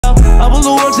I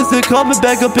will work just to coming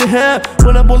back up in here.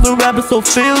 When I'm on the rapping so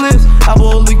fearless, I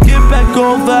will only get back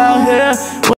over out here.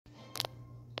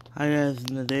 Hi guys, and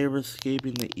today we're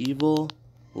escaping the evil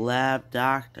lab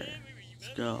doctor.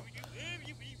 Let's go.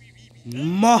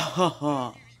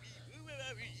 Mahaha.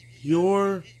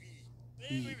 You're...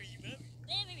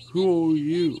 Who are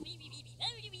you?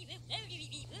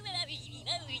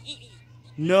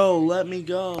 No, let me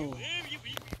go.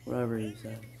 Whatever he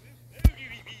said.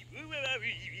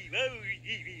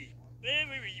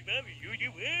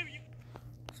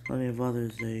 There's plenty of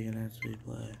others that you can actually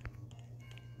play.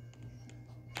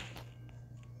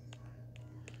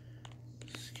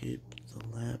 Escape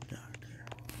the lab doctor.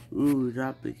 Ooh,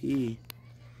 drop the key.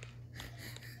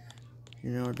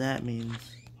 You know what that means.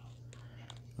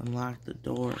 Unlock the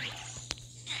door.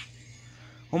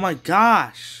 Oh my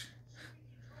gosh!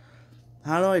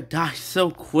 How do I die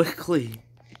so quickly?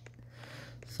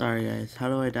 Sorry guys, how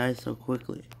do I die so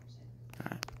quickly?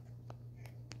 Alright.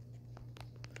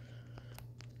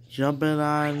 Jumping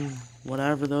on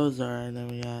whatever those are, and then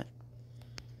we got,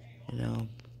 you know,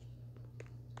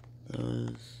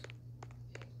 those.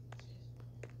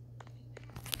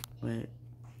 Wait,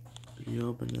 did you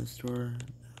open this door?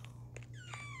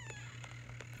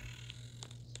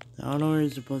 I don't know where you're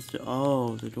supposed to.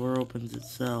 Oh, the door opens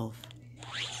itself.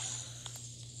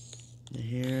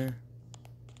 Here.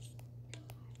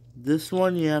 This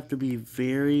one you have to be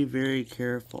very, very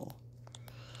careful.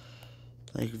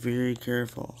 Like, very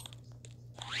careful.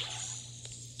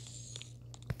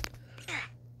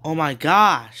 Oh my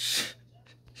gosh!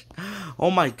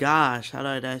 Oh my gosh, how did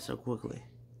I die so quickly?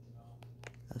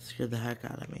 That scared the heck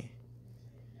out of me.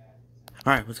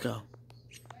 Alright, let's go.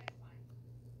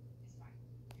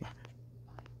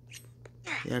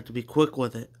 You have to be quick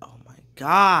with it. Oh my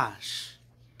gosh.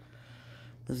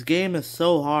 This game is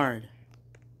so hard.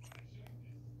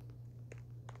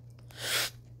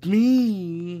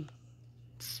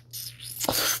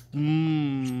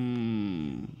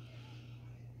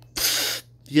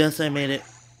 Yes, I made it.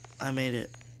 I made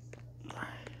it.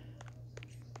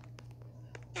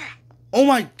 Oh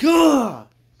my god!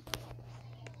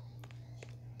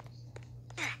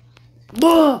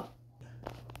 Bah!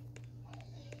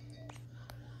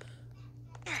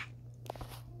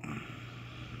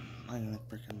 I'm gonna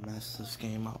freaking mess this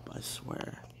game up, I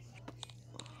swear.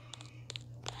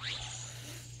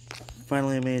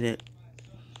 Finally made it.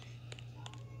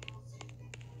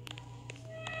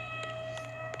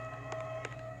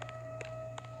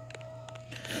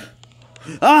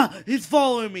 Ah! He's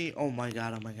following me! Oh my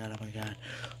god, oh my god, oh my god.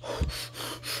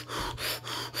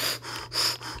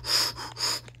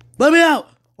 Let me out!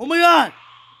 Oh my god!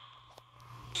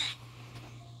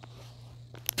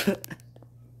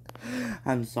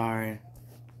 I'm sorry.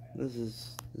 This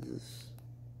is...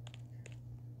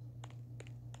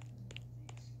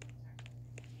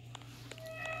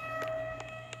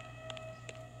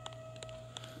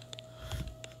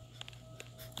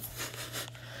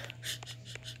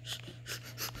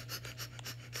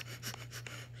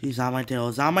 He's on my tail,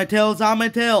 it's on my tail, it's on my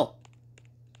tail!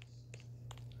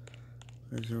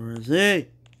 Where is he?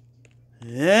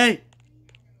 Hey!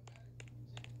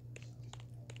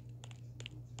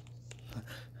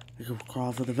 I can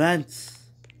crawl for the vents.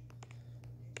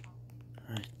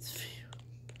 Alright, phew.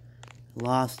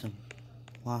 Lost him.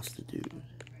 Lost the dude.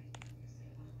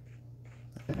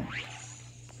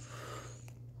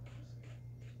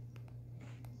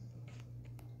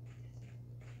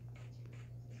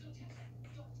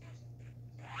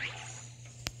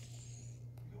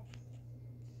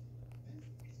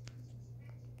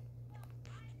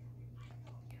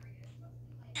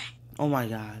 Oh my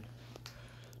god.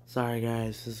 Sorry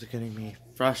guys, this is getting me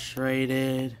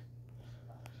frustrated.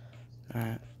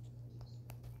 Alright.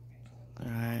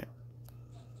 Alright.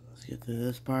 Let's get through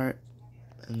this part,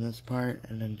 and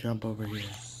then jump over here.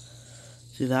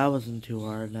 See, that wasn't too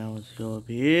hard. Now let's go up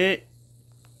here.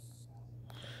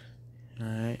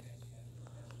 Alright.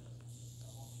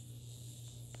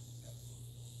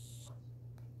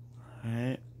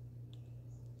 Alright.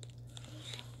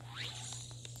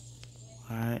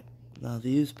 Alright. Now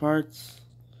these parts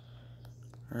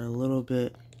are a little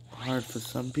bit hard for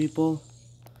some people,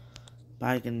 but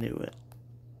I can do it.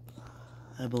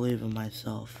 I believe in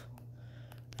myself.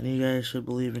 And you guys should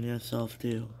believe in yourself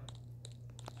too.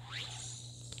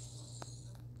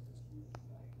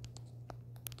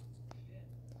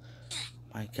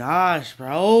 My gosh,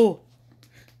 bro!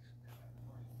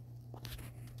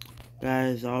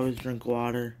 Guys, always drink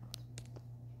water.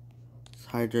 It's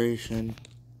hydration.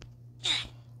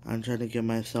 I'm trying to get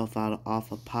myself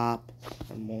off of pop.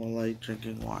 I'm more like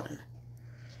drinking water.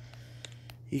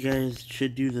 You guys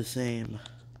should do the same.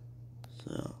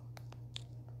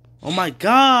 Oh my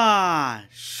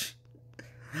gosh!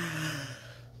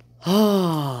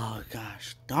 Oh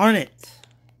gosh, darn it!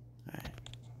 Alright,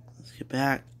 let's get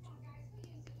back.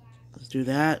 Let's do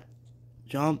that.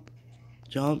 Jump,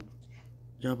 jump,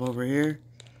 jump over here.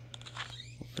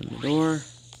 Open the door.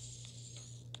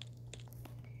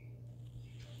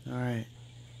 Alright.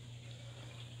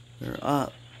 We're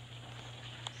up.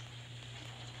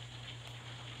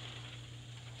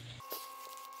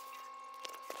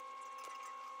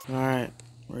 Alright,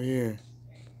 we're here.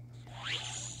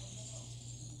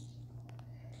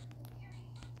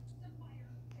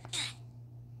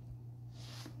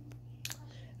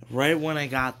 Right when I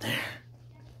got there.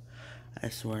 I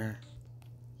swear.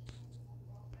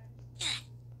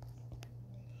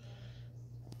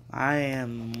 I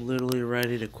am literally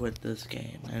ready to quit this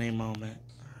game any moment.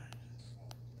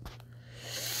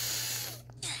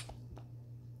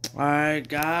 Alright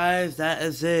guys, that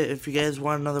is it. If you guys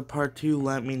want another part 2,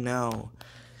 let me know.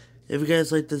 If you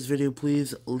guys like this video,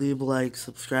 please leave a like,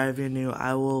 subscribe if you're new.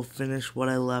 I will finish what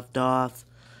I left off.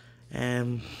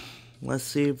 And let's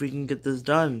see if we can get this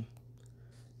done.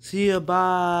 See ya,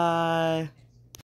 bye.